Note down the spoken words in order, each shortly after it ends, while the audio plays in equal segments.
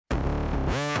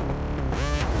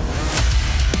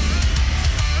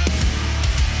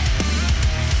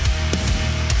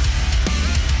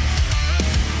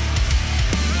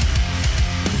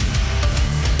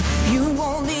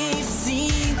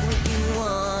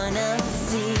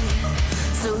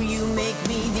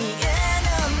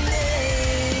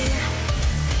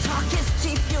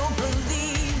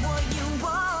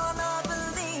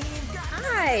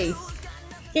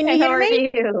How hear are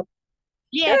me? you?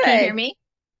 Yeah, can you hear Good. me?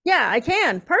 Yeah, I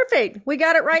can. Perfect. We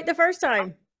got it right the first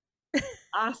time.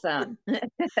 Awesome.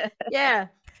 Yeah.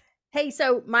 Hey,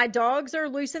 so my dogs are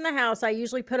loose in the house. I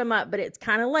usually put them up, but it's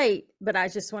kind of late. But I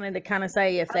just wanted to kind of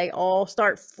say if they all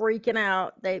start freaking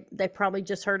out, they probably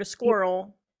just heard a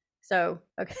squirrel. So,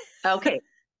 okay, Okay.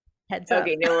 heads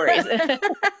Okay, up. no worries.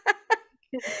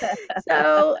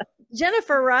 So,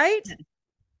 Jennifer, right?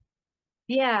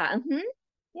 Yeah.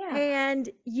 Yeah. And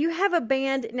you have a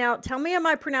band. Now, tell me, am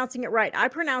I pronouncing it right? I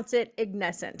pronounce it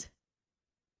Ignescent.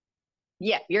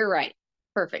 Yeah, you're right.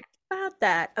 Perfect. About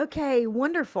that. Okay,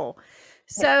 wonderful.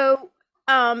 Yeah.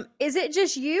 So, is it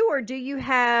just you, or do you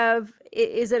have?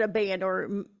 Is it a band,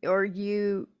 or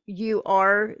you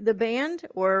are the band,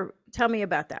 or tell me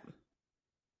about that.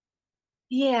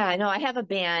 Yeah, no, I have a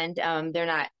band. They're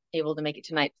not able to make it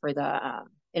tonight for the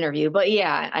interview, but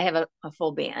yeah, I have a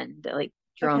full band, like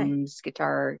Okay. drums,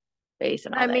 guitar, bass,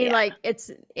 and I all that. mean, Yeah. like it's,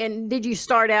 and did you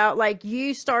start out like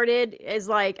you started as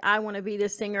like, I want to be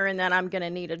this singer and then I'm going to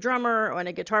need a drummer and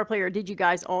a guitar player? Or did you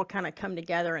guys all kind of come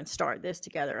together and start this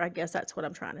together? I guess that's what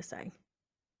I'm trying to say.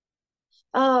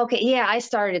 Oh, okay. Yeah, I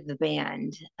started the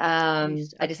band. I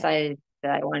Okay. decided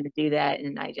that I wanted to do that,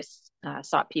 and I just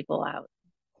sought people out.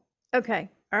 Okay.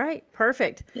 All right.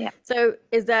 Perfect. Yeah. So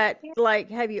is that like,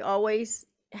 have you always,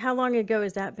 how long ago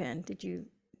has that been? Did you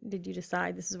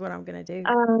decide this is what I'm going to do?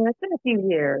 It's been a few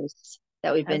years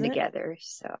that we've Has been it? together,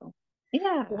 so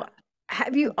yeah. Well,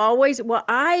 have you always, well,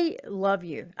 I love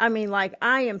you. I mean, like,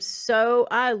 I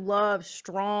love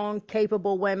strong,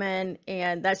 capable women.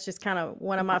 And that's just kind of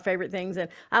one of my favorite things. And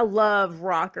I love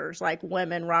rockers, like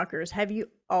women rockers. Have you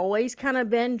always kind of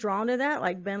been drawn to that?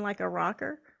 Like, been like a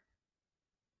rocker?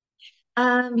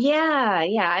 Yeah,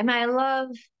 yeah. I mean, I love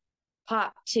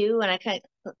pop too, and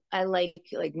I like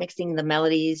mixing the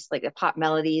melodies, like the pop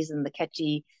melodies and the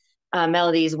catchy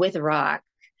melodies with rock.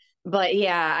 But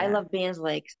yeah, I Yeah. love bands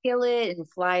like Skillet and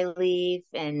Flyleaf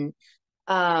and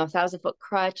Thousand Foot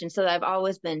Crutch, and so I've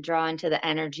always been drawn to the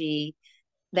energy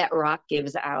that rock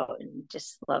gives out, and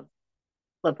just love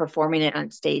performing it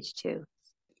on stage too.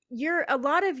 Your a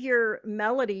lot of your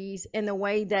melodies and the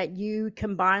way that you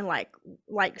combine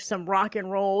like some rock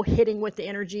and roll hitting with the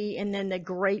energy and then the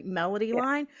great melody Yeah.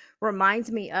 line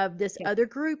reminds me of this Yeah. other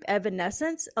group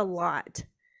Evanescence a lot.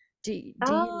 Do you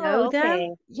know Oh, them?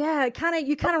 okay. Yeah, kind of,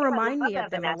 you Oh kind of yeah, I remind love me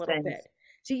of them a little Evanescence. bit.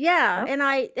 So yeah, Oh, and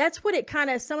I that's what it kind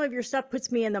of, some of your stuff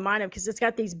puts me in the mind of, because it's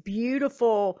got these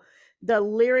beautiful, the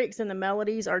lyrics and the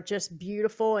melodies are just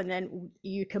beautiful, and then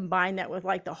you combine that with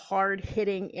like the hard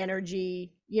hitting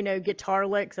energy, guitar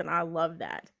licks, and I love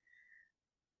that.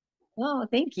 oh,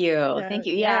 thank you. So Thank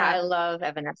you. Yeah, yeah, I love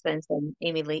Evanescence and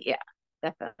Amy Lee. Yeah,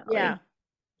 yeah, definitely.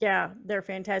 yeah, they're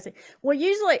fantastic. Well,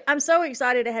 usually I'm so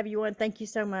excited to have you on. Thank you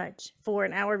so much for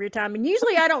an hour of your time. And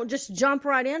usually I don't just jump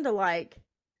right into like,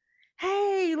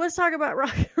 hey, let's talk about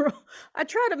rock and roll. I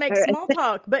try to make All right. small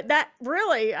talk, but that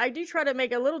really, I do try to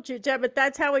make a little chit chat, but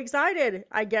that's how excited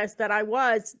I guess that I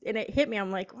was. And it hit me. I'm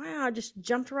like, wow, I just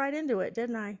jumped right into it,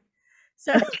 didn't I?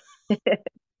 So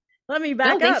let me No,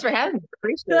 back thanks up. for having me.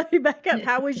 Appreciate Let me back up.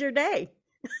 How was your day?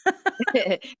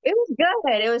 it. It was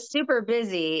good. It was super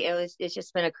busy. It's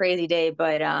just been a crazy day,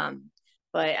 but I'm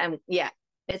yeah,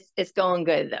 it's going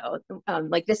good though.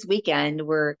 Like this weekend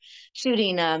we're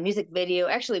shooting a music video.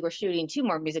 Actually, we're shooting two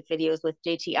more music videos with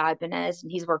JT Ibanez,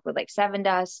 and he's worked with like Seven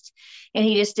Dust, and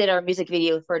he just did our music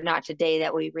video for Not Today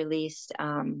that we released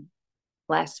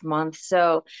last month.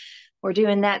 So we're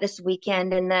doing that this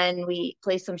weekend, and then we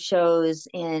play some shows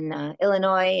in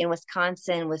Illinois and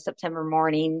Wisconsin with September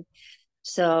Morning.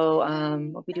 So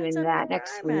Okay, we'll be that's doing over that where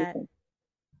next I'm week. at.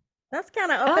 That's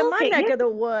kind of up in Oh, my okay, neck yeah. of the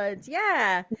woods.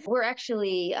 Yeah. We're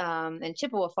actually in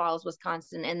Chippewa Falls,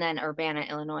 Wisconsin, and then Urbana,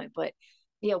 Illinois. But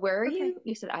yeah, where are Okay. you?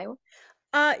 You said Iowa?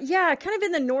 Yeah, kind of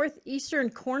in the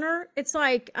northeastern corner. It's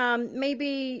like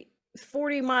maybe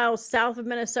 40 miles south of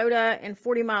Minnesota and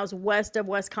 40 miles west of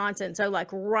Wisconsin. So like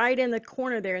right in the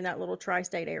corner there in that little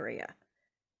tri-state area.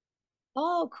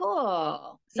 Oh,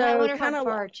 cool. Yeah, I So wonder how kind of,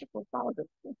 far Chippewa Falls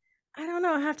is. I don't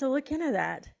know, I have to look into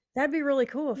that. That'd be really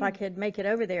cool if I Yeah. could make it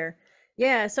over there.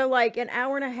 Yeah, so like an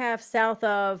hour and a half south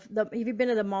of the, have you been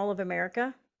to the Mall of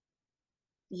America?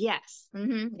 Yes. Yeah,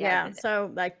 I've Yeah, been there.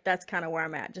 so like that's kind of where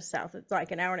I'm at, just south. It's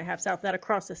like an hour and a half south, that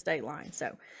across the state line.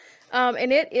 So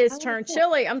and it is Oh, turned cool.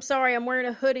 chilly. I'm sorry, I'm wearing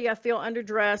a hoodie. I feel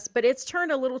underdressed, but it's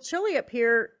turned a little chilly up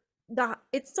here.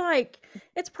 It's like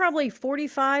it's probably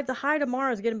 45. The high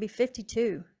tomorrow is going to be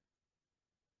 52.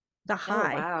 The Oh,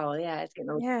 high. wow. Yeah, it's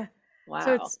getting, Yeah.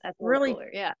 So wow. it's That's a little really cooler.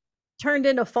 Yeah. turned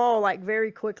into fall like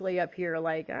very quickly up here.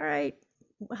 Like, all right,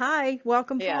 hi,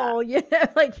 welcome Yeah. fall.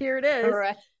 Like here it All is,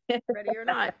 right. ready or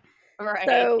not. Right.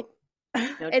 So,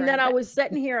 No and then I turning was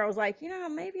sitting here, I was like,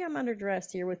 maybe I'm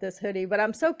underdressed here with this hoodie, but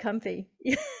I'm so comfy,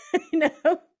 you know?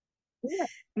 Yeah.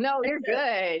 No, you're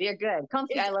good. You're good.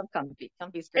 Comfy. Is I love comfy.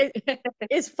 Comfy's great.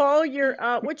 is fall your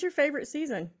what's your favorite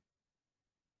season?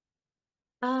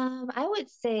 I would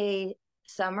say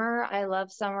summer. I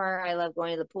love summer. I love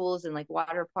going to the pools and like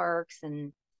water parks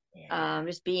and Yeah.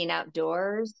 just being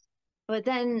outdoors. But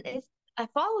then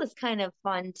fall is kind of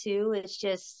fun too. It's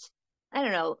just, I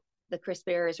don't know, the crisp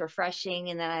air is refreshing,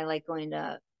 and then I like going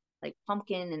to like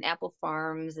pumpkin and apple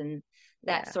farms and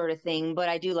that Yeah. sort of thing. But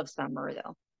I do love summer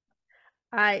though.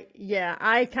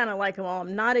 I kind of like them all.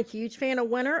 I'm not a huge fan of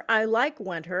winter. I like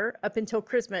winter up until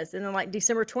Christmas. And then like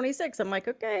December 26th, I'm like,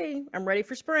 okay, I'm ready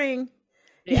for spring.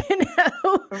 Yeah. You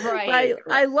know? Right.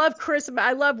 I love Christmas.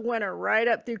 I love winter right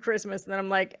up through Christmas. And then I'm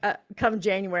like, come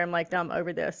January, I'm like, I'm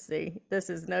over this. See, this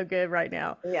is no good right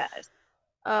now. Yes.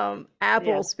 Apples.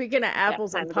 Yeah. Speaking of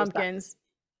apples and pumpkins,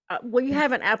 we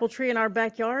have an apple tree in our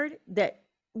backyard that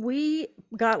we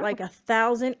got like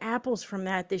 1,000 apples from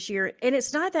that this year, and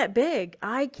it's not that big.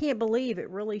 I can't believe it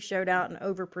really showed out and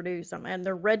overproduced them. And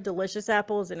they're red delicious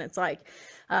apples, and it's like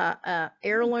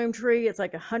heirloom tree. It's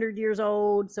like 100 years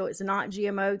old, so it's not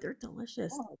GMO. They're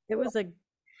delicious. Oh, It cool. was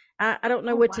I don't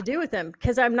know what to do with them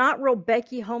because I'm not real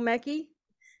Becky Homecky,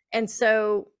 and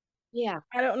so Yeah.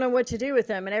 I don't know what to do with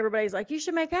them. And everybody's like, you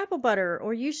should make apple butter,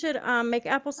 or you should make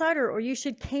apple cider, or you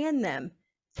should can them.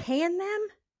 Can them?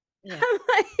 Yeah. I'm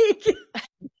like,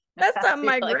 that's something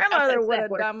my Like, grandmother how does would that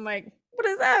have work? done. I'm like, what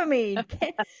does that mean?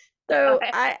 So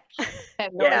I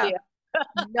have no yeah, idea.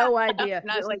 no idea.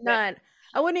 Not Just like that. none.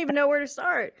 I wouldn't even know where to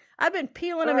start. I've been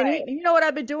peeling them and Right. eating. You know what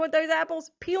I've been doing with those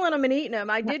apples? Peeling them and eating them.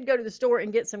 I did go to the store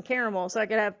and get some caramel so I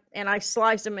could have, and I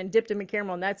sliced them and dipped them in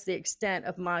caramel, and that's the extent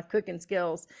of my cooking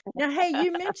skills. Now, hey,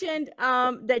 you mentioned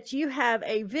that you have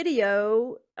a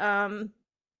video,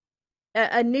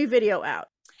 a new video out.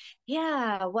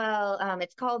 Yeah, well,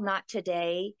 it's called Not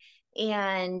Today.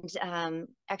 And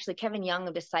actually, Kevin Young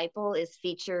of Disciple is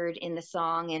featured in the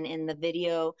song and in the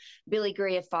video. Billy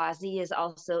Gray of Fozzy is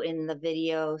also in the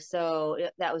video. So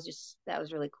that was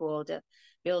really cool to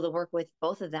be able to work with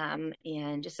both of them,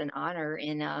 and just an honor.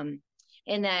 And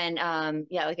then,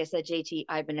 yeah, like I said, JT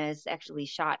Ibanez actually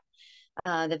shot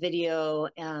the video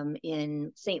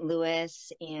in St.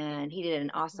 Louis, and he did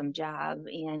an awesome job.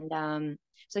 And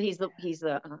so he's the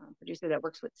producer that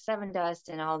works with Seven Dust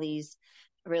and all these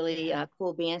really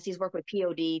cool bands. He's worked with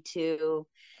P.O.D. too.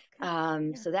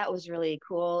 So that was really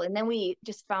cool. And then we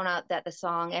just found out that the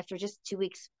song, after just 2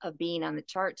 weeks of being on the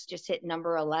charts, just hit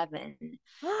number 11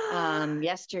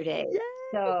 yesterday. Yay!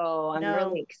 So I'm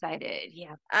really excited.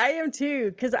 Yeah, I am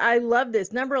too, because I love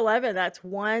this. Number 11, that's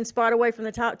one spot away from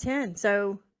the top 10.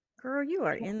 So, girl, you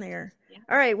are in there. Yeah.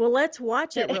 All right, well, let's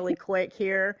watch it really quick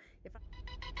here.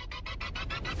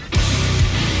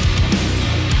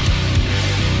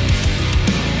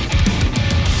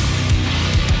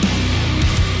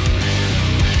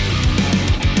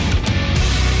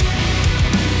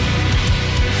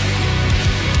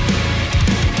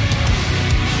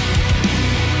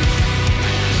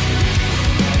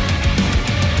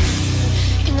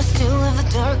 In the still of the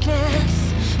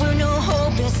darkness, where no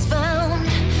hope is found,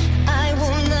 I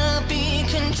will not be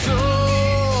controlled.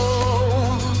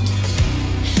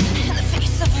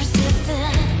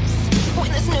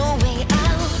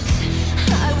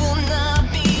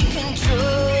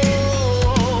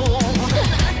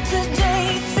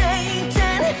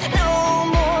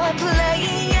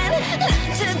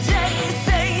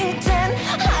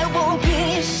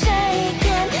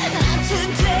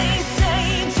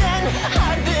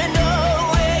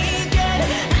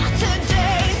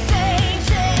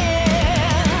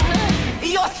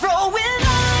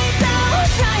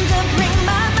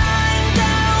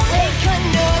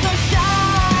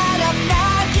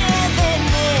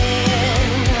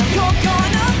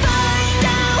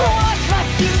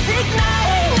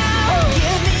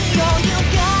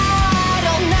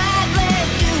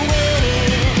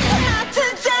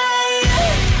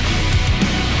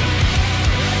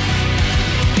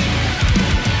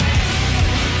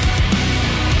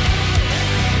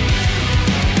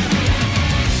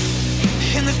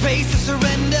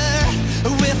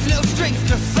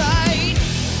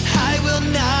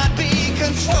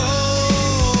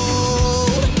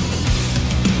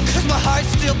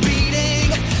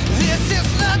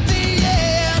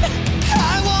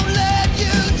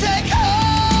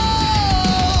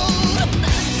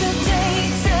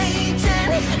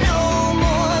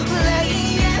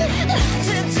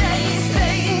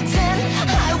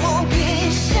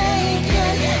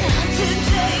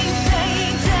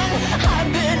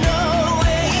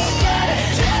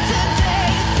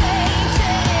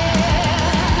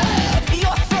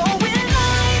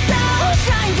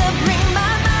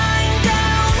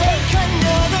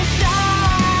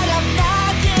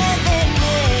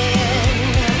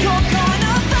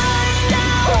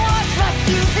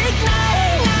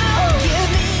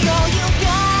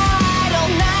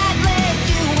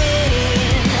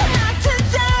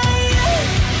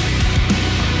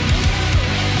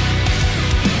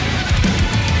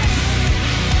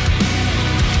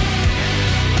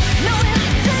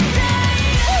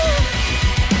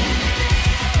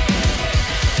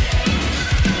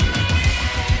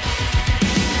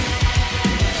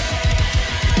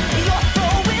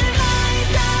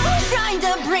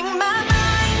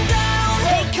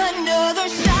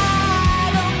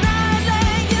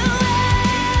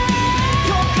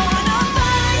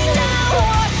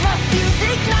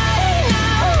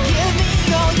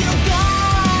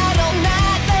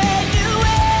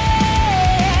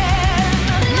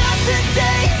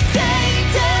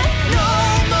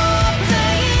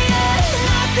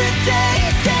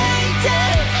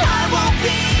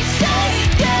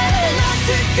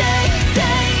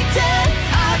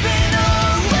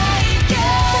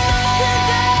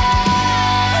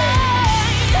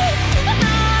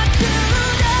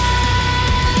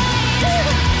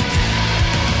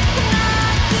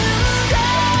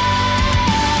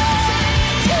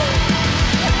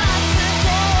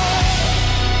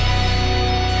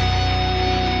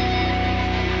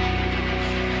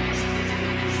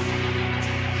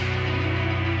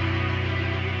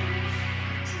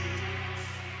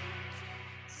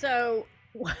 So,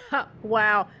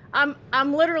 wow,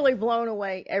 I'm literally blown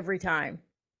away every time,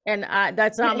 and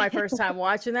that's not my first time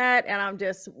watching that, and I'm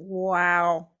just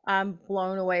wow, I'm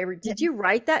blown away. Did you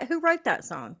write that? Who wrote that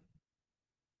song?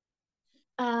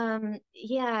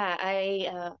 Yeah,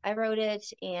 I wrote it,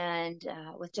 and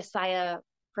with Josiah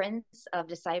Prince of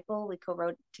Disciple, we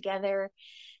co-wrote together.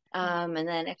 And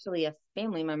then actually a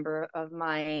family member of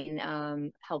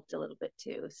mine helped a little bit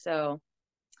too. So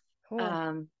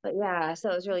Cool. but yeah, so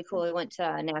it was really cool. We went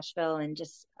to Nashville and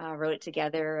just wrote it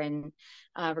together and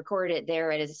recorded it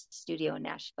there at his studio in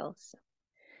Nashville. So.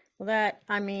 Well,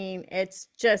 I mean, it's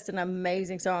just an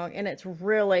amazing song, and it's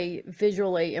really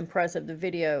visually impressive. The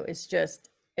video is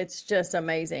it's just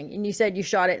amazing. And you said you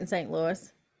shot it in St.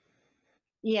 Louis?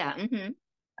 Yeah.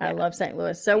 I love St.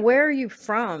 Louis. So where are you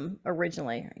from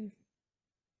originally?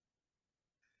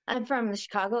 I'm from the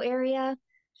Chicago area.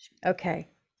 Okay.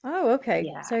 Oh, okay.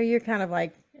 Yeah. So you're kind of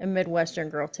like a Midwestern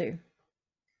girl too.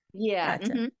 Yeah.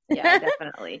 Gotcha. Yeah,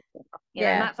 definitely.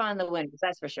 Yeah. I'm not fond of the winters,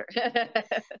 that's for sure.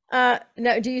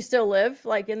 No, do you still live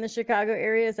like in the Chicago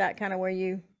area? Is that kind of where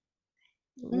you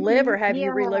live, or have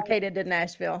you relocated to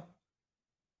Nashville?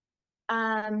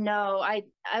 No, I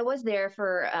was there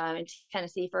for in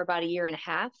Tennessee for about a year and a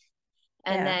half.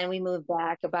 And then we moved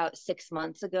back about 6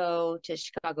 months ago to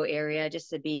Chicago area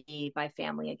just to be by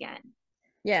family again.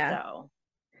 Yeah. So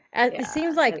it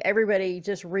seems like everybody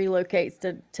just relocates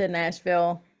to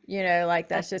Nashville, like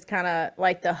that's just kind of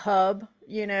like the hub,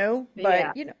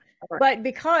 but but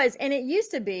because, and it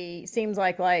used to be, seems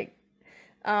like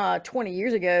 20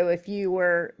 years ago, if you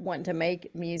were wanting to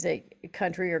make music,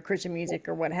 country or Christian music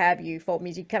or what have you, folk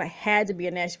music, kind of had to be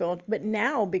in Nashville. But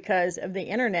now, because of the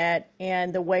internet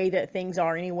and the way that things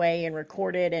are anyway, and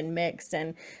recorded and mixed,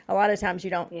 and a lot of times you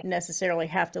don't necessarily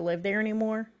have to live there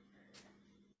anymore.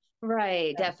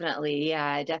 Right, definitely.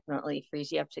 Yeah, it definitely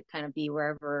frees you up to kind of be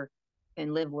wherever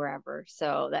and live wherever.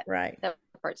 So that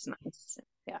part's nice.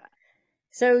 Yeah.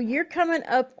 So you're coming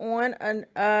up on an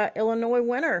Illinois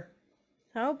winter.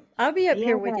 I'll be up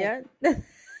here with you.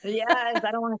 Yes,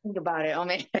 I don't want to think about it. Oh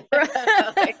man,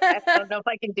 I don't know if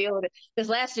I can deal with it. Because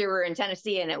last year we were in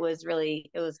Tennessee and it was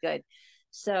good.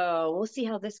 So we'll see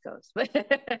how this goes.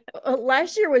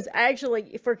 Last year was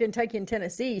actually, for Kentucky and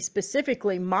Tennessee,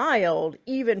 specifically mild,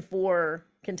 even for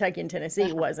Kentucky and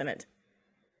Tennessee, wasn't it?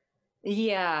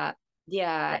 Yeah.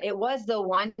 It was the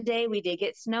one day we did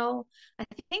get snow. I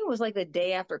think it was like the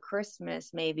day after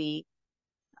Christmas, maybe.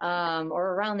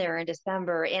 Or around there in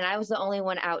December, and I was the only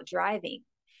one out driving.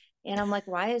 And I'm like,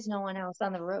 why is no one else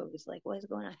on the roads? Like, what is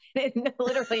going on?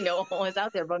 Literally no one was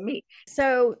out there but me.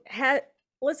 So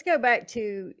let's go back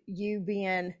to you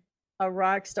being a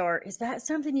rock star. Is that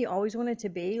something you always wanted to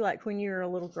be, like when you were a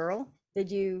little girl?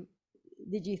 Did you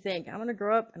think, I'm going to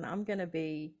grow up and I'm going to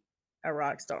be a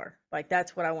rock star? Like,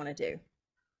 that's what I want to do.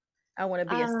 I want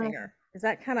to be a singer. Is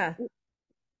that kind of...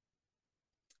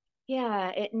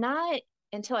 Yeah, not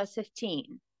until I was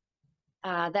 15.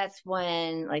 That's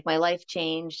when like my life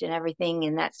changed and everything,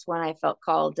 and that's when I felt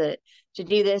called to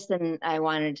do this, and I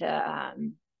wanted to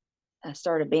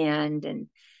start a band and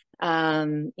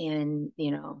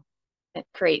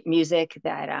create music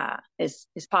that is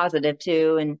positive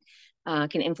too, and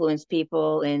can influence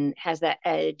people and has that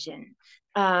edge.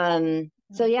 And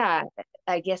so yeah,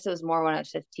 I guess it was more when I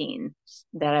was 15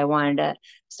 that I wanted to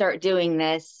start doing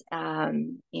this,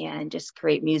 and just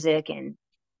create music and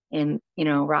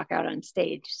rock out on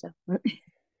stage. So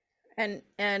and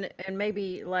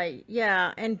maybe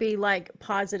and be like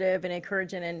positive and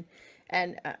encouraging,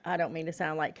 and I don't mean to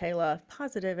sound like Kayla,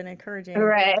 positive and encouraging,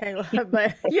 right? Kayla,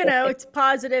 but it's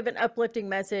positive and uplifting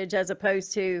message, as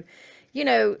opposed to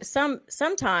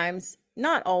sometimes,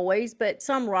 not always, but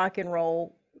some rock and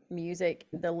roll music,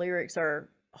 the lyrics are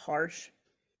harsh,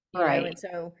 right? And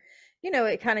so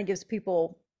it kind of gives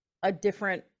people a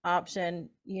different option,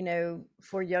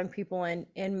 for young people,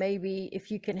 and maybe if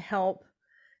you can help,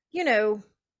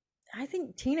 I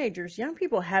think teenagers, young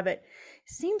people have it.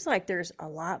 Seems like there's a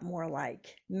lot more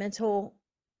like mental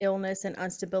illness and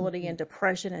instability and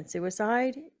depression and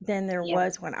suicide than there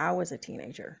was when I was a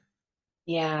teenager.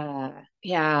 Yeah,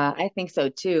 I think so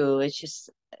too. It's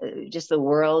just the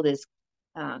world is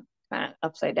kind of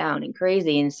upside down and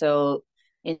crazy, and so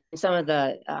in some of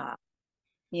the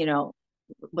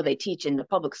what they teach in the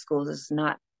public schools is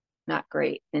not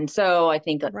great. And so I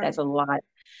think that's a lot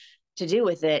to do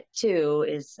with it too,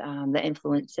 is the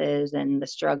influences and the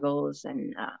struggles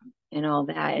and all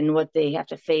that, and what they have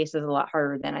to face is a lot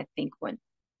harder than I think when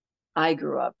I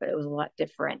grew up. It was a lot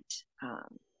different.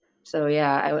 So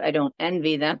yeah, I don't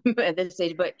envy them at this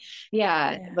stage, but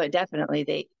but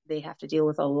definitely they have to deal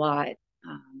with a lot.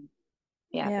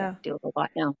 yeah, we have Yeah. to deal with a lot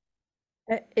now.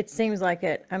 It seems like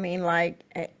it. I mean, like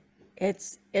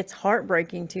it's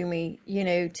heartbreaking to me,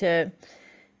 to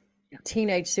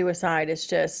teenage suicide is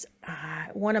just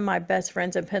one of my best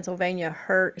friends in Pennsylvania,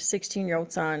 her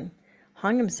 16-year-old son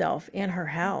hung himself in her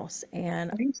house.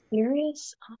 And Are you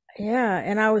serious? yeah,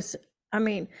 and I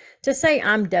mean, to say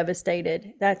I'm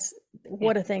devastated, that's Yeah,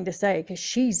 what a thing to say,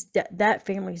 because that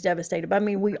family's devastated. But I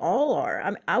mean, we all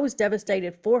are. I was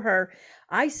devastated for her.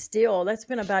 That's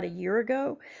been about a year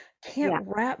ago, can't yeah,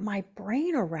 wrap my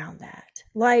brain around that.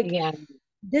 Like, yeah.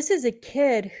 this is a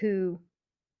kid who,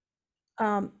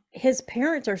 his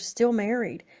parents are still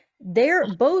married.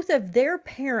 Both of their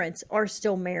parents are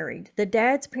still married. The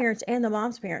dad's parents and the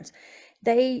mom's parents.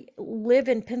 They live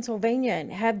in Pennsylvania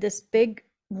and have this big,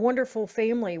 wonderful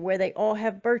family where they all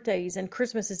have birthdays and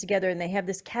Christmases together. And they have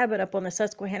this cabin up on the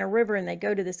Susquehanna River, and they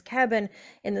go to this cabin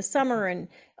in the summer, and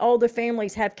all the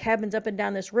families have cabins up and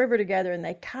down this river together, and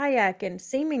they kayak. And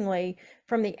seemingly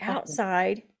from the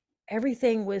outside,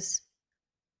 everything was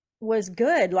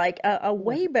good, like a Yeah,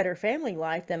 way better family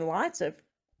life than lots of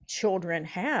children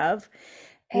have.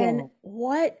 And yeah,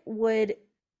 what would,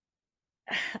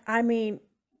 I mean,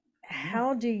 yeah,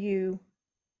 how do you,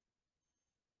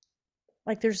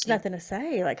 like, there's yeah. nothing to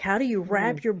say. Like, how do you Mm,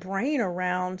 wrap your brain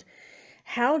around,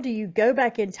 how do you go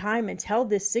back in time and tell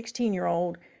this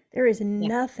 16-year-old there is yeah,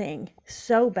 nothing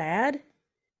so bad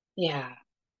yeah.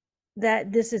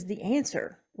 that this is the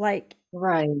answer? Like,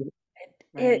 Right,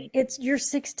 right. it's you're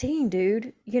 16,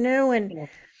 dude, and Yeah,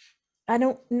 I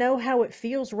don't know how it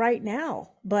feels right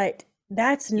now, but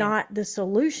that's yeah, not the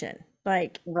solution.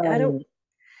 Like, I don't, right.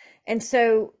 and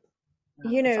so,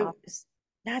 Oh, that's awful.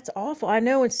 that's awful. I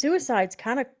know, and suicide's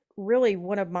kind of really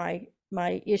one of my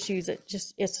issues. It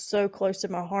just, it's so close to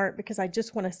my heart, because I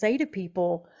just want to say to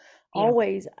people Yeah,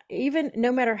 always, even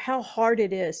no matter how hard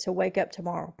it is to wake up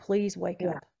tomorrow, please wake yeah,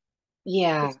 up.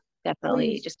 yeah. Just Definitely.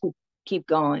 please, Just keep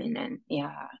going, and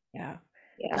yeah, yeah.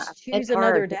 yeah. Just It's choose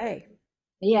another hard. day.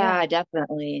 Yeah. Yeah,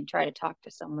 definitely. And try to talk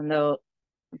to someone, though.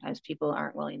 Sometimes people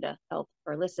aren't willing to help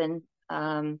or listen.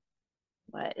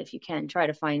 But if you can, try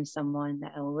to find someone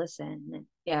that will listen. And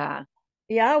yeah.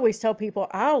 Yeah, I always tell people,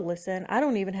 I'll listen. I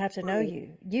don't even have to know Right.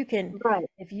 you. You can, Right.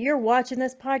 if you're watching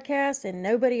this podcast and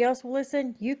nobody else will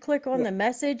listen, you click on Yeah. the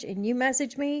message and you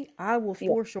message me, I will Yeah.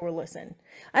 for sure listen.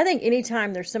 I think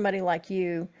anytime there's somebody like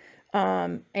you,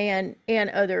 and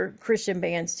other Christian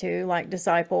bands too, like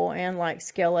Disciple and like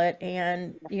Skillet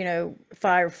and,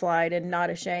 Fireflight and Not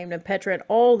Ashamed and Petra and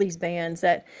all these bands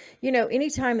that,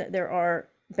 anytime that there are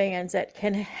bands that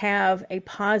can have a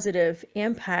positive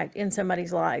impact in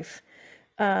somebody's life,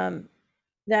 um,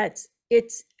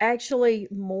 it's actually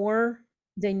more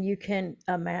than you can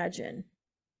imagine,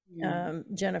 Mm.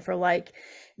 Jennifer. Like,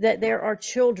 that there are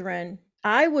children.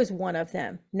 I was one of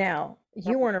them. Now,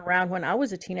 you weren't around when I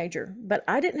was a teenager, but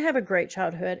I didn't have a great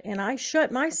childhood, and I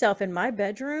shut myself in my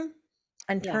bedroom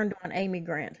and Yeah. turned on Amy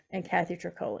Grant and Kathy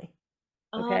Tricoli.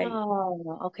 Okay.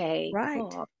 Oh, okay. Right.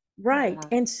 Cool. Right.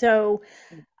 Yeah. And so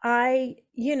Mm.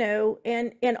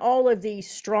 and all of these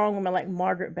strong women like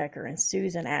Margaret Becker and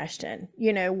Susan Ashton,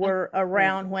 were Yeah.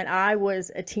 around when I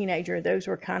was a teenager. Those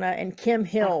were and Kim Uh,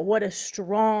 Hill, what a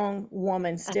strong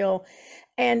woman uh, still.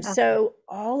 And uh, so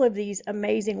all of these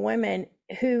amazing women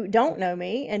who don't know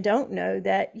me and don't know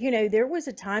that, there was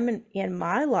a time in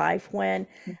my life when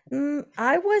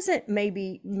I wasn't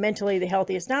maybe mentally the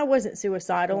healthiest, and I wasn't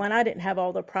suicidal, and I didn't have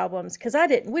all the problems, because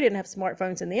we didn't have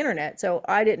smartphones and the internet. So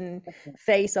I didn't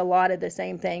face a lot of the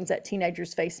same things that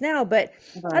teenagers face now, but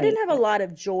I right. didn't have a Yeah. lot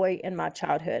of joy in my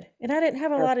childhood, and I didn't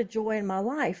have a Okay. lot of joy in my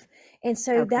life. And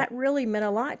so Okay. that really meant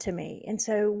a lot to me. And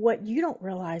so what you don't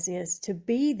realize is, to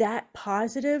be that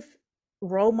positive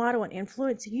role model and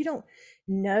influence, you don't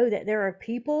know that there are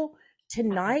people Uh-huh.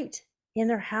 tonight in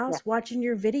their Yeah. house watching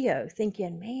your video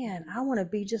thinking, man, I want to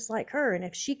be just like her. And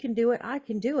if she can do it, I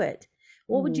can do it.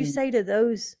 What would you Mm. say to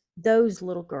those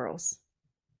little girls?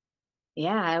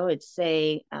 Yeah, I would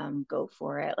say go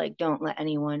for it. Like, don't let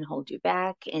anyone hold you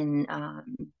back, and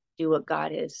do what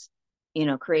God has,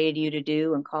 created you to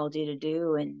do and called you to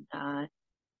do, and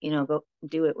go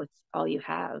do it with all you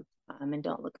have, and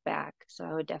don't look back. So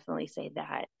I would definitely say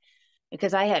that,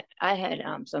 because I had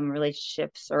some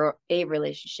relationships, or a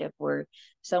relationship where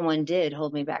someone did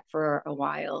hold me back for a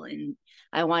while, and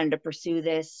I wanted to pursue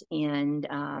this, and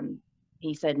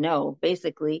he said no,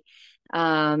 basically,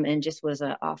 and just was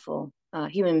an awful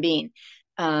human being,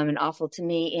 and awful to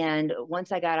me. And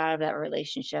once I got out of that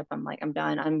relationship, I'm like, I'm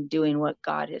done. I'm doing what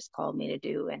God has called me to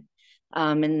do,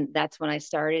 and that's when I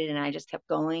started, and I just kept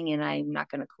going, and I'm not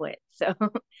going to quit. So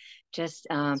just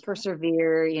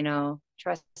persevere,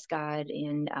 trust God,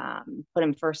 and put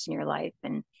him first in your life,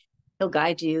 and he'll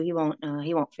guide you. He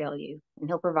won't fail you, and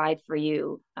he'll provide for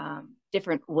you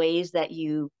different ways that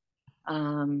you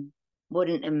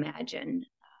wouldn't imagine.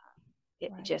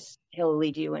 He'll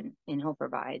lead you, and he'll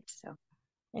provide. So,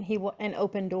 and and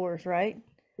open doors, right?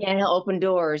 Yeah, and he'll open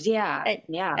doors. Yeah. And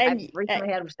I've recently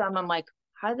had some, I'm like,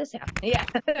 how did this happen? Yeah.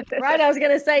 Right. I was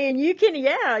going to say, and you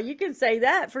can say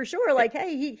that for sure. Like,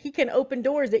 hey, he can open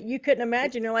doors that you couldn't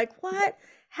imagine. You're like, what?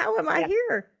 How am I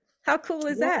here? How cool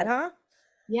is that, huh?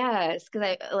 Yes. Cause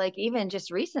I even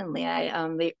just recently,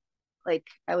 I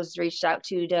was reached out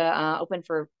to open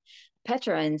for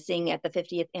Petra and sing at the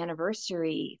 50th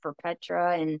anniversary for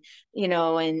Petra, and,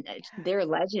 and they're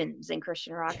legends in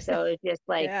Christian rock. So it's just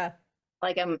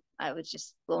I was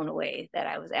just blown away that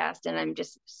I was asked, and I'm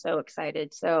just so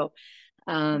excited. So,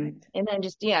 and then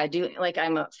just,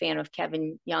 I'm a fan of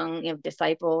Kevin Young,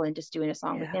 Disciple, and just doing a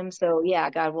song with him. So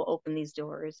God will open these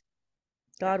doors.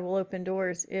 God will open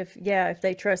doors if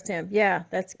they trust him. Yeah.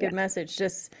 That's a good message.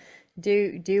 Just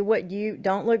do what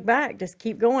don't look back. Just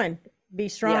keep going. Be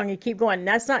strong and keep going. And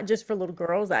that's not just for little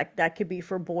girls. That could be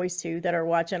for boys too that are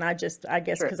watching. I guess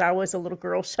because I was a little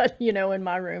girl shut, in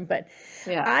my room. But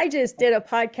I just did a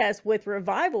podcast with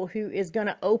Revival, who is going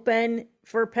to open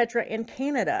for Petra in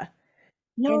Canada.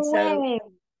 No way.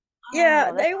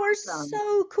 Yeah, they were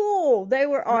so cool. They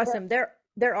were awesome.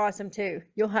 They're awesome too.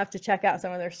 You'll have to check out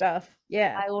some of their stuff.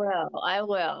 Yeah, I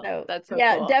will. So, that's so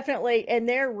cool. Definitely. And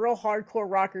they're real hardcore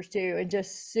rockers too, and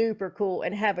just super cool,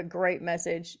 and have a great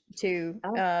message too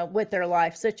with their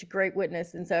life. Such a great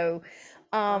witness. And so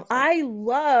awesome. I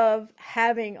love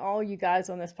having all you guys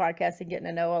on this podcast and getting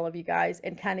to know all of you guys,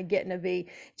 and kind of getting to be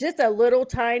just a little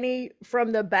tiny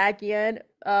from the back end,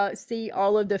 see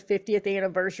all of the 50th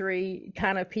anniversary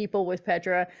kind of people with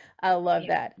Petra. I love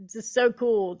that. It's just so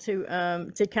cool to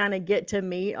kind of get to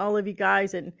meet all of you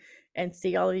guys and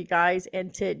see all of you guys,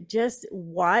 and to just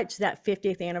watch that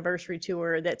 50th anniversary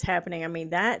tour that's happening. I mean,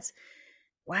 that's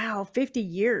 50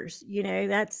 years,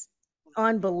 that's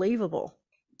unbelievable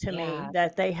to me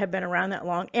that they have been around that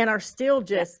long and are still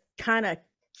just kind of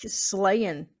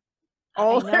slaying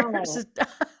all their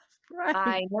stuff. Right.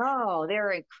 I know,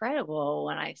 they're incredible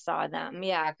when I saw them.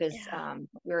 Yeah, because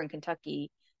we were in Kentucky,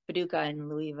 Paducah and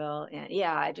Louisville, and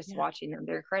I just watching them.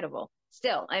 They're incredible.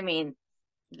 Still, I mean,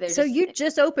 so you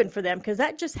just opened for them, because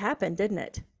that just happened, didn't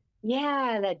it?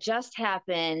 Yeah, that just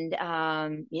happened.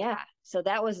 So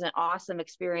that was an awesome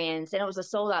experience, and it was a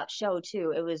sold out show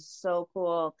too. It was so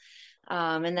cool.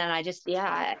 And then I just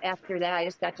after that I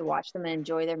just got to watch them and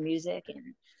enjoy their music,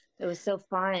 and it was so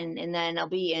fun. And then I'll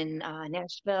be in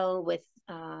Nashville with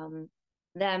them,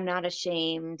 Not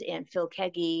Ashamed, and Phil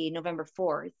Keggy, November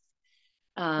 4th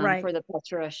for the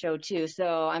Petra show too.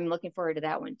 So I'm looking forward to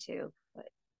that one too.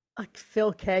 Like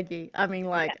Phil Keggy. I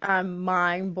mean, I'm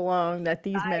mind blown that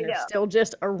these men are still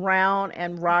just around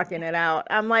and rocking it out.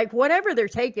 I'm like, whatever they're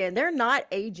taking, they're not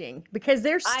aging, because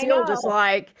they're still just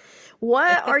like,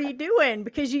 what are you doing?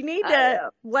 Because you need to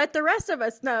let the rest of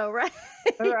us know, right?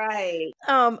 Right.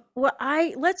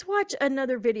 Let's watch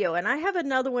another video, and I have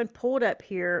another one pulled up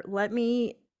here. Let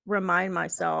me remind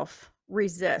myself.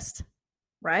 Resist,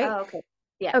 right? Oh, okay.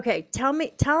 Yeah. Okay.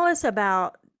 Tell us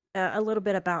about a little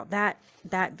bit about that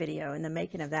video and the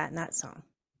making of that and that song.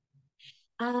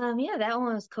 That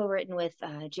one was co-written with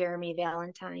Jeremy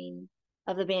Valentyne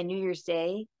of the band New Year's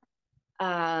Day,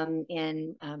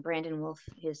 and Brandon Wolf,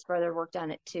 his brother, worked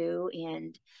on it too.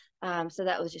 And so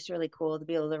that was just really cool to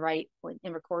be able to write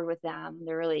and record with them.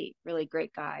 They're really, really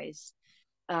great guys.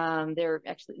 They're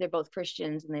both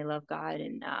Christians, and they love God,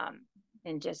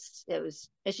 and just it's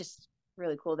just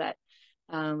really cool that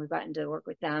we've gotten to work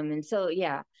with them. And so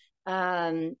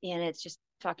and it's just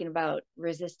talking about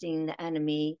resisting the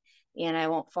enemy, and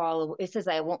it says,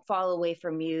 I won't fall away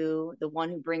from you, the one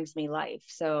who brings me life.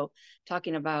 So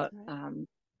talking about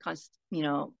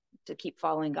to keep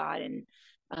following God, and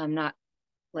not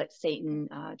let Satan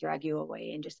drag you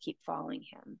away, and just keep following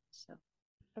him. So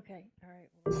okay. All right.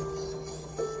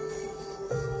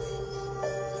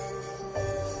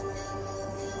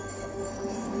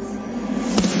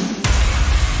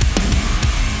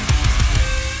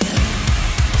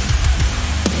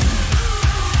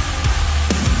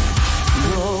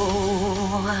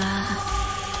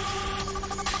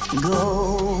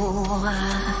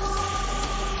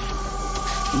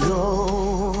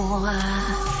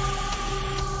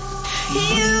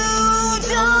 You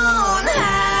don't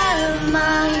have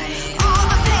my all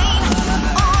the pain,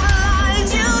 all the lies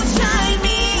you tried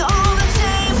me.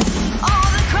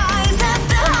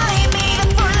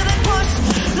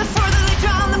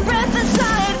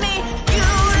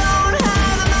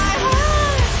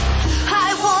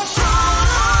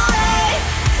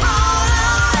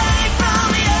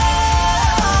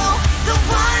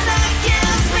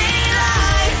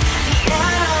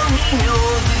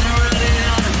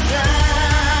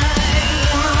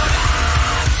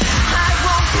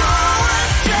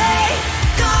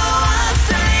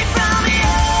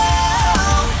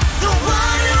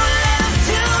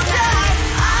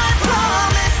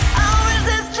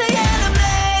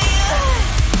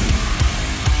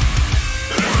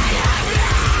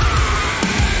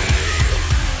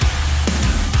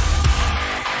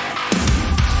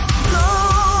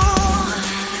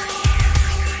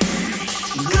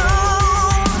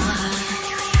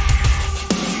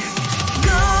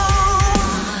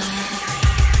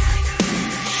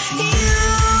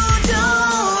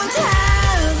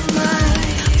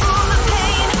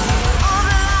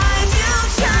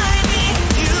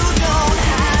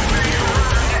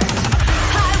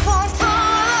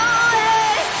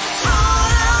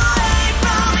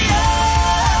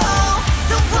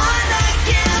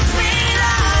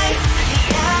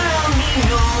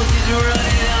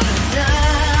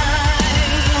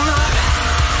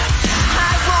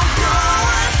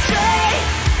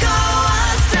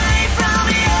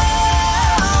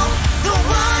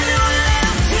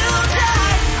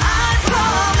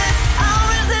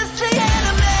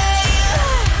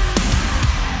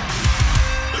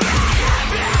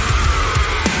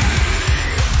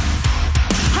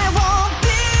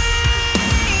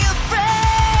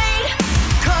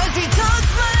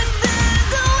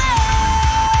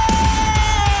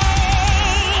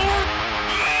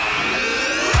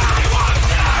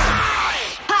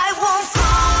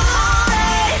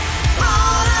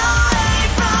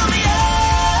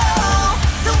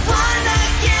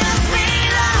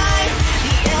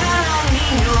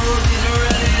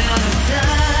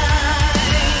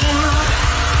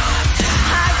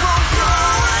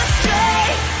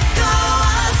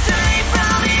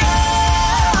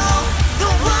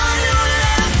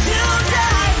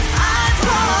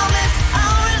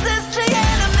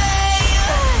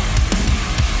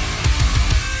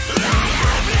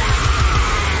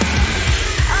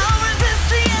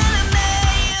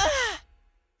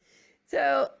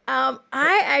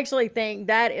 actually think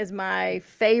that is my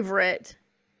favorite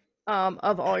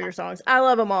of all your songs. I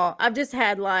love them all. I've just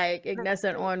had like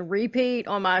Ignescent on repeat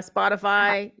on my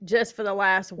Spotify just for the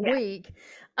last week.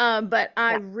 But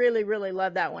I really, really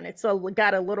love that one. It's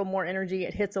got a little more energy.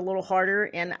 It hits a little harder,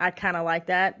 and I kind of like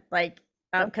that. Like,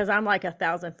 because I'm like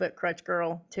 1,000-foot crutch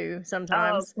girl too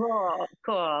sometimes. Oh,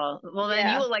 cool. Well,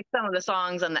 then you will like some of the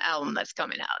songs on the album that's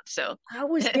coming out. So I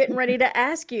was getting ready to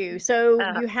ask you. So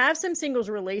you have some singles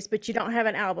released, but you don't have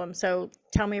an album. So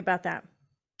tell me about that.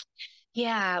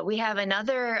 Yeah, we have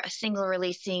another single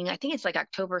releasing, I think it's like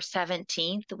October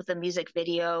 17th with a music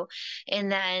video. And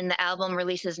then the album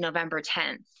releases November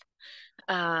 10th.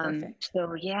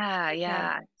 So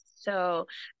yeah. So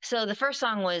the first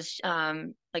song was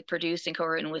like produced and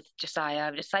co-written with Josiah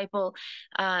of Disciple.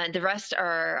 The rest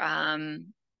are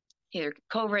either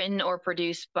co-written or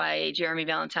produced by Jeremy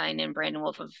Valentyne and Brandon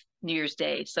Wolf of New Year's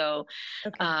Day. So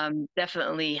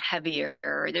definitely heavier.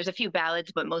 There's a few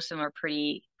ballads, but most of them are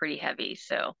pretty heavy.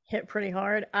 So hit pretty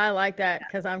hard. I like that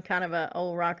because I'm kind of an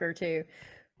old rocker too.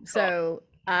 So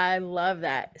I love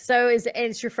that. So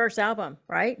it's your first album,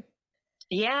 right?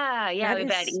 Yeah. We've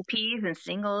had EPs and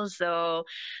singles. So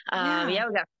we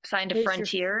got signed to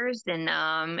Frontiers,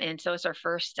 and so it's our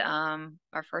first album.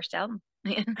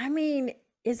 I mean,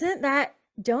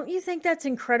 don't you think that's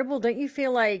incredible? Don't you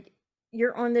feel like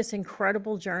you're on this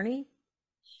incredible journey?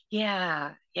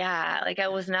 Yeah. Like I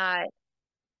was not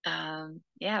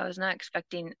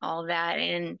expecting all that.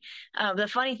 And the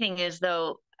funny thing is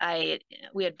though,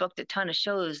 we had booked a ton of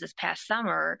shows this past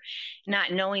summer,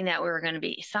 not knowing that we were going to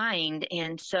be signed.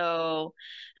 And so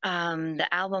the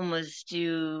album was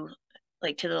due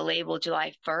like to the label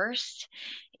July 1st.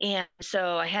 And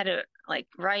so I had to like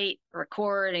write,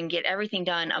 record, and get everything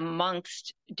done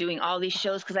amongst doing all these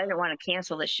shows because I didn't want to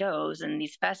cancel the shows and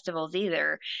these festivals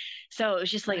either. So it was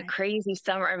just like a crazy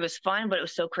summer. It was fun, but it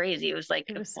was so crazy. It was like,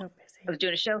 it was so busy. I was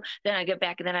doing a show, then I get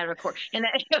back and then I record. And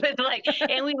then it was like,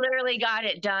 and we literally got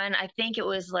it done. I think it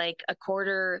was like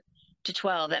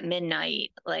 11:45 at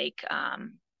midnight, like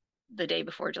the day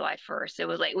before July 1st. It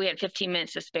was like we had 15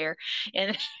 minutes to spare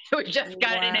and we just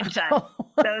got it in time.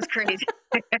 That was crazy.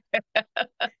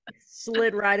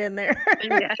 Slid right in there.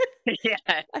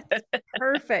 Yeah.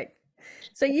 Perfect.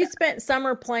 So you spent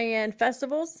summer playing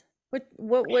festivals.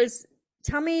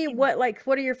 Tell me what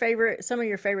are some of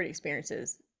your favorite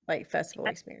experiences, like festival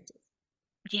experiences?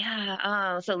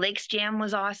 Yeah. So Lakes Jam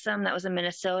was awesome. That was in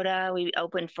Minnesota. We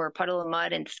opened for Puddle of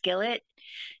Mud and Skillet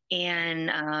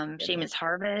and Shaman's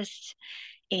Harvest,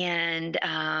 and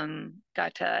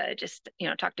got to just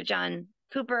talk to John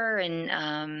Cooper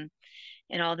and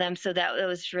all them. So that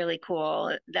was really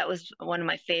cool. That was one of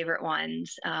my favorite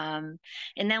ones. And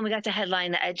then we got to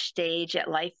headline the Edge stage at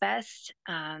Lifest.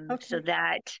 So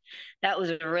that was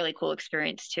a really cool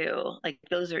experience too. Like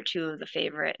those are two of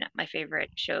my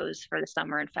favorite shows for the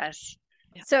summer and fest.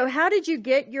 Yeah. So how did you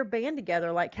get your band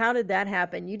together? Like, how did that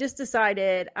happen? You just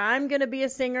decided, I'm going to be a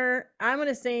singer. I'm going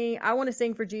to sing. I want to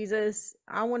sing for Jesus.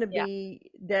 I want to be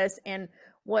this. And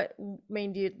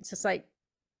do you just like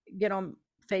get on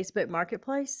Facebook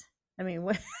Marketplace? I mean,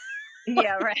 what?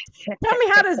 Yeah, right. Tell me,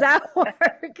 how does that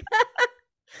work?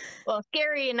 Well,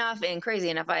 scary enough and crazy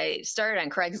enough, I started on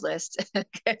Craigslist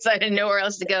because I didn't know where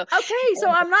else to go. Okay, so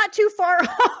I'm not too far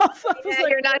off.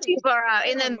 You're not too far out.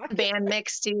 And then Band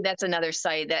Mix too. That's another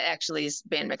site that actually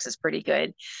Band Mix is pretty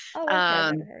good. Oh, okay.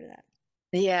 I've never heard of that.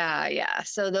 Yeah.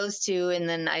 So those two, and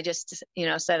then I just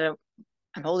said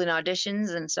I'm holding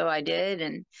auditions, and so I did,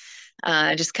 and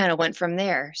I just kind of went from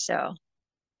there. So.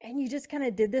 And you just kind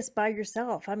of did this by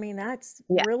yourself. I mean, that's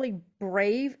really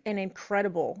brave and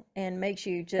incredible, and makes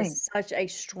you just such a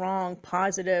strong,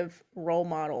 positive role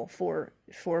model for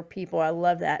people. I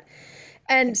love that.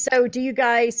 And so do you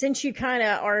guys, since you kind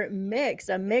of are a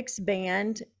mixed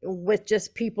band with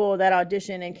just people that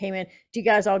auditioned and came in, do you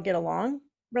guys all get along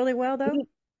really well though?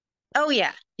 Oh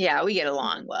yeah. Yeah, we get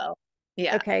along well.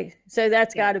 Yeah. Okay. So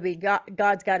that's got to be,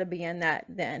 God's got to be in that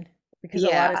then. Because a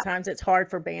lot of times it's hard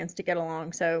for bands to get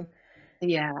along. So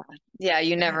yeah,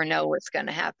 you never know what's going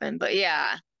to happen, but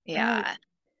yeah.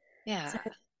 So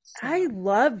I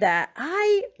love that.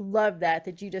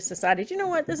 That you just decided, you know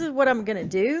what, this is what I'm going to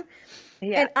do.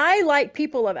 Yeah. And I like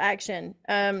people of action.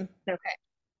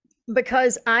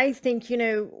 Because I think,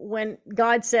 when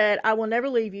God said, I will never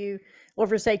leave you or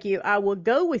forsake you, I will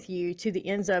go with you to the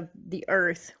ends of the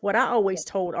earth. What I always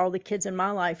told all the kids in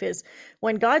my life is,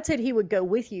 when God said he would go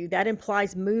with you, that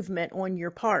implies movement on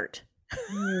your part.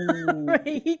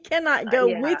 He cannot go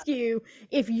with you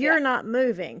if you're not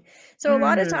moving. So a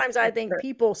lot of times I think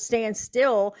people stand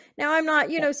still. Now I'm not,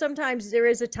 sometimes there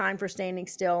is a time for standing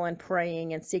still and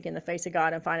praying and seeking the face of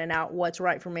God and finding out what's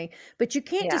right for me, but you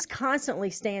can't just constantly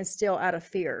stand still out of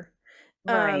fear.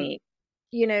 Right.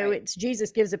 It's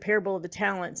Jesus gives a parable of the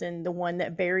talents and the one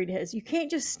that buried his. You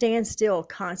can't just stand still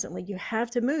constantly. You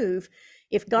have to move.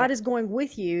 If God is going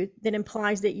with you, that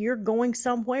implies that you're going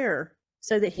somewhere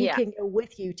so that he can go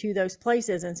with you to those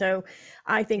places. And so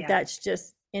I think that's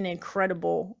just an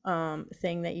incredible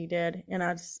thing that you did. And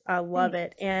I love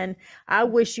it. And I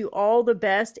wish you all the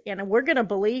best. And we're going to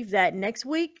believe that next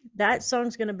week, that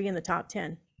song's going to be in the top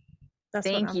 10.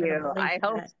 Thank you. I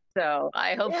hope so.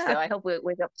 I hope so. I hope we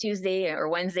wake up Tuesday or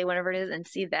Wednesday, whenever it is, and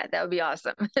see that. That would be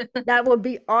awesome. That would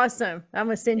be awesome. I'm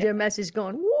going to send you a message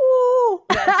going, woo!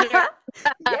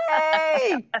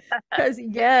 Yay! Because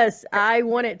yes, I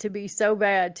want it to be so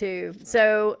bad too.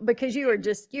 So because you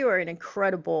are an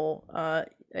incredible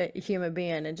human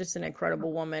being and just an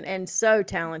incredible woman and so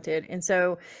talented. And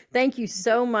so thank you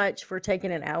so much for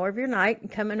taking an hour of your night and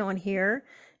coming on here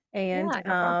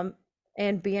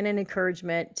and being an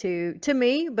encouragement to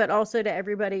me, but also to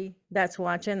everybody that's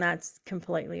watching. That's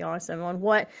completely awesome on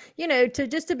what,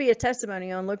 to be a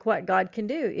testimony on look what God can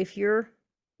do if you're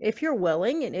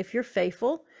willing and if you're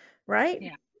faithful, right?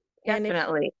 Yeah,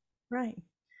 definitely. Right.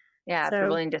 Yeah, if you're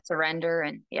willing to surrender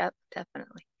and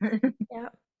definitely. Yeah.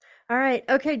 All right.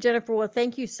 Okay, Jennifer. Well,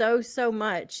 thank you so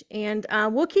much. And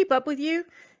we'll keep up with you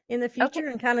in the future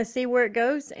and kind of see where it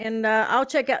goes. And I'll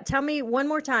check out, tell me one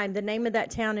more time the name of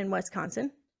that town in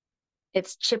Wisconsin.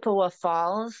 It's Chippewa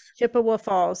Falls. Chippewa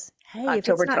Falls. Hey,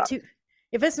 October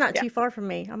if it's not too far from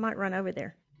me, I might run over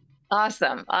there.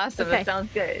 Awesome. Okay. That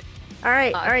sounds good. All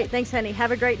right. All right. Thanks, honey.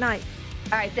 Have a great night.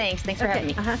 All right. Thanks for having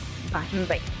me. Bye.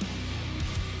 Bye.